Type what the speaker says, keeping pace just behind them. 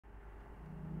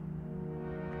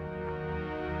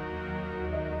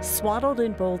swaddled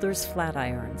in Boulder's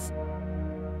Flatirons,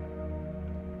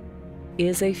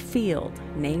 is a field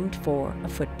named for a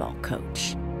football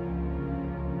coach.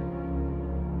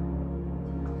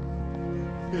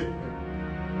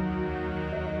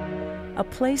 A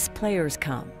place players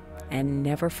come and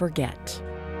never forget.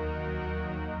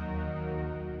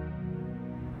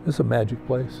 It's a magic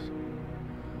place,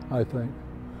 I think.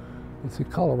 See,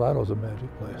 Colorado's a magic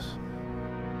place.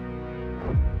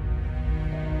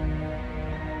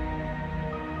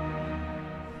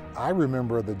 I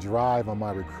remember the drive on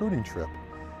my recruiting trip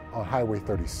on Highway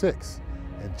 36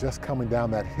 and just coming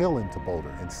down that hill into Boulder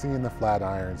and seeing the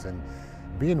Flatirons and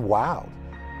being wowed.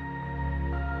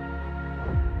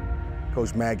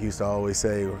 Coach Mack used to always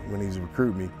say when he was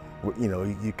recruiting me, you know,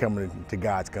 you're coming to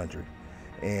God's country.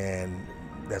 And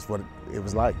that's what it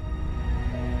was like.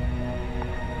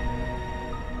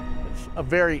 It's a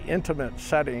very intimate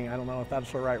setting. I don't know if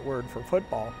that's the right word for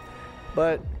football,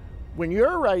 but when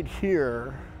you're right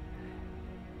here,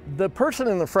 the person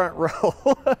in the front row,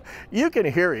 you can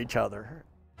hear each other.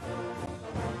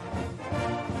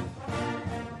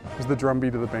 It's the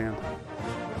drumbeat of the band.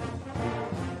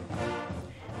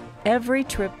 Every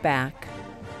trip back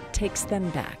takes them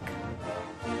back.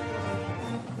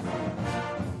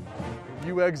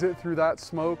 You exit through that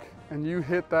smoke and you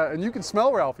hit that, and you can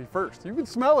smell Ralphie first. You can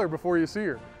smell her before you see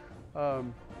her.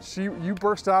 You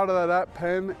burst out of that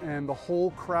pen and the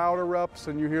whole crowd erupts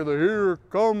and you hear the "Here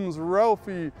comes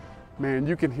Ralphie." Man,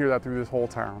 you can hear that through this whole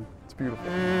town. It's beautiful.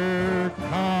 Here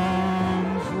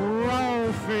comes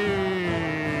Ralphie.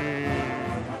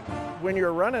 When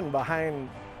you're running behind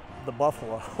the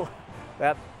buffalo,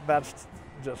 that's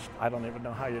just, I don't even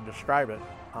know how you describe it.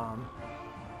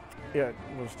 It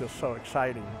was just so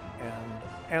exciting.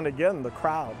 And again, the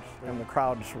crowds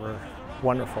were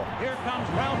wonderful. Here comes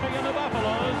Ralphie and the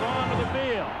Buffaloes onto the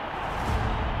field.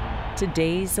 To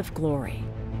days of glory.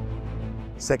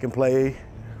 Second play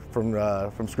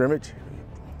from scrimmage,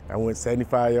 I went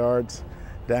 75 yards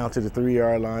down to the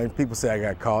 3-yard line. People say I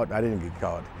got caught. I didn't get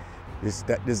caught.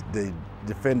 The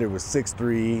defender was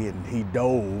 6'3", and he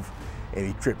dove and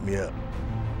he tripped me up.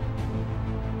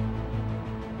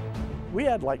 We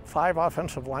had like 5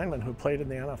 offensive linemen who played in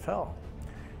the NFL,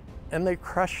 and they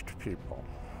crushed people.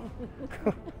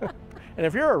 And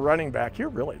if you're a running back, you're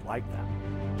really like that.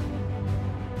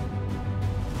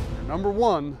 Number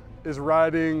one is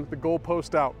riding the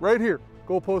goalpost out. Right here,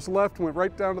 goalpost left, went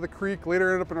right down to the creek, later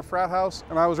ended up in a frat house,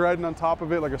 and I was riding on top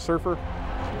of it like a surfer.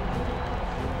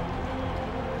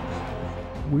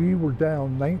 We were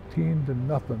down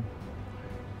 19-0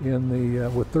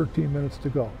 with 13 minutes to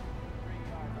go.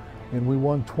 And we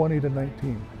won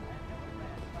 20-19.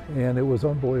 And it was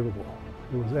unbelievable.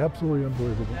 It was absolutely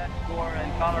unbelievable. That score,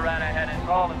 and Colorado had an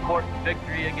all-important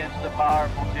victory against the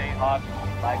powerful Jayhawks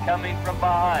by coming from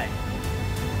behind.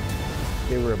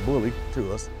 They were a bully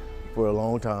to us for a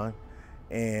long time,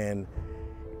 and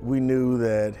we knew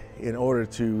that in order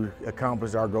to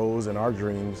accomplish our goals and our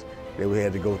dreams, that we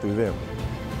had to go through them.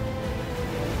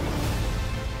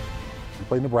 We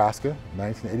played Nebraska,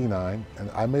 1989,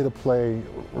 and I made a play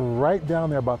right down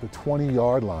there about the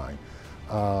 20-yard line.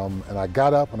 And I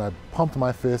got up and I pumped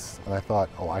my fists and I thought,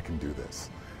 oh, I can do this.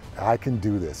 I can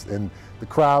do this. And the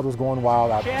crowd was going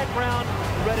wild. Chad Brown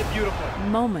read it beautifully.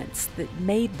 Moments that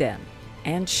made them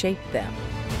and shaped them.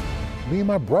 Me and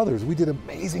my brothers, we did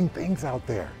amazing things out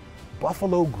there.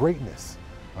 Buffalo greatness.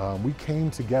 We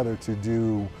came together to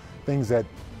do things that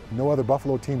no other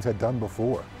Buffalo teams had done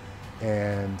before.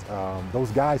 And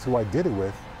those guys who I did it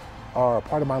with are a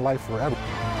part of my life forever.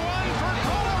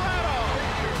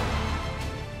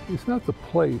 It's not the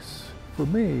place. For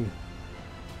me,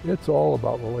 it's all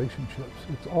about relationships.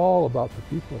 It's all about the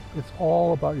people. It's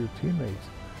all about your teammates.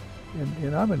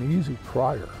 And I'm an easy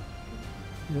crier.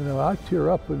 You know, I tear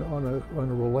up on a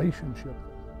relationship.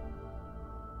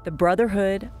 The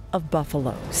Brotherhood of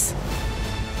Buffaloes.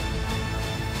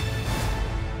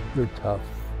 They're tough.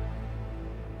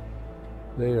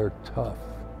 They are tough.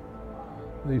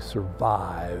 They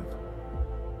survive.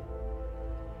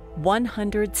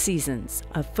 100 seasons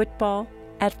of football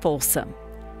at Folsom.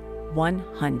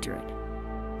 100.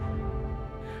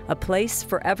 A place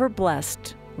forever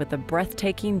blessed with a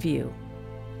breathtaking view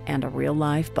and a real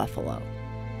live buffalo.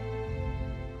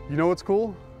 You know what's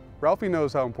cool? Ralphie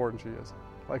knows how important she is.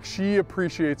 Like, she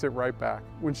appreciates it right back.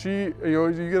 When she,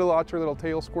 you get a watch her little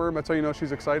tail squirm, that's how you know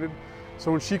she's excited. So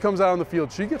when she comes out on the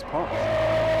field, she gets pumped.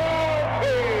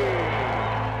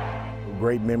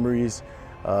 Great memories,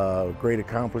 great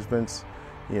accomplishments,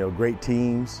 great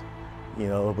teams,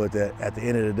 but at the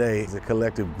end of the day, it's a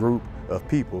collective group of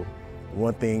people.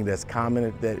 One thing that's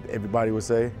common that everybody would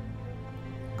say,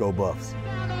 Go Buffs.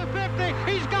 Down to the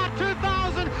 50, he's got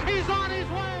 2,000, he's on his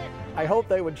way. I hope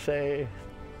they would say,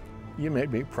 "You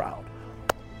made me proud."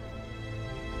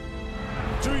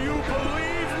 Do you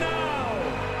believe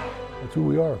now? That's who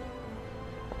we are.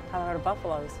 Colorado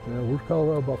Buffaloes. Yeah, we're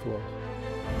Colorado Buffaloes.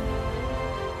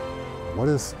 What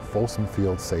does Folsom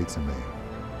Field say to me?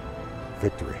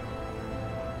 Victory.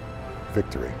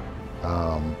 Victory.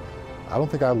 I don't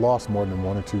think I lost more than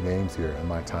 1 or 2 games here in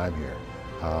my time here.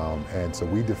 And so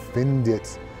we defended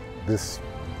this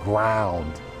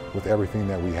ground with everything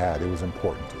that we had. It was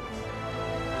important to us.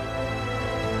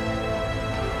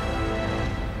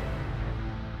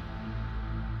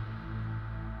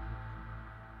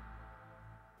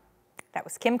 That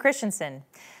was Kim Christensen.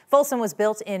 Folsom was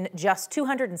built in just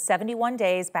 271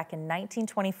 days back in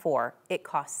 1924. It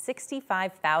cost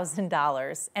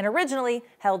 $65,000 and originally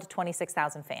held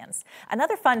 26,000 fans.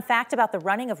 Another fun fact about the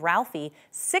running of Ralphie,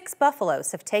 6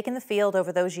 Buffaloes have taken the field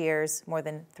over those years more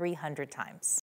than 300 times.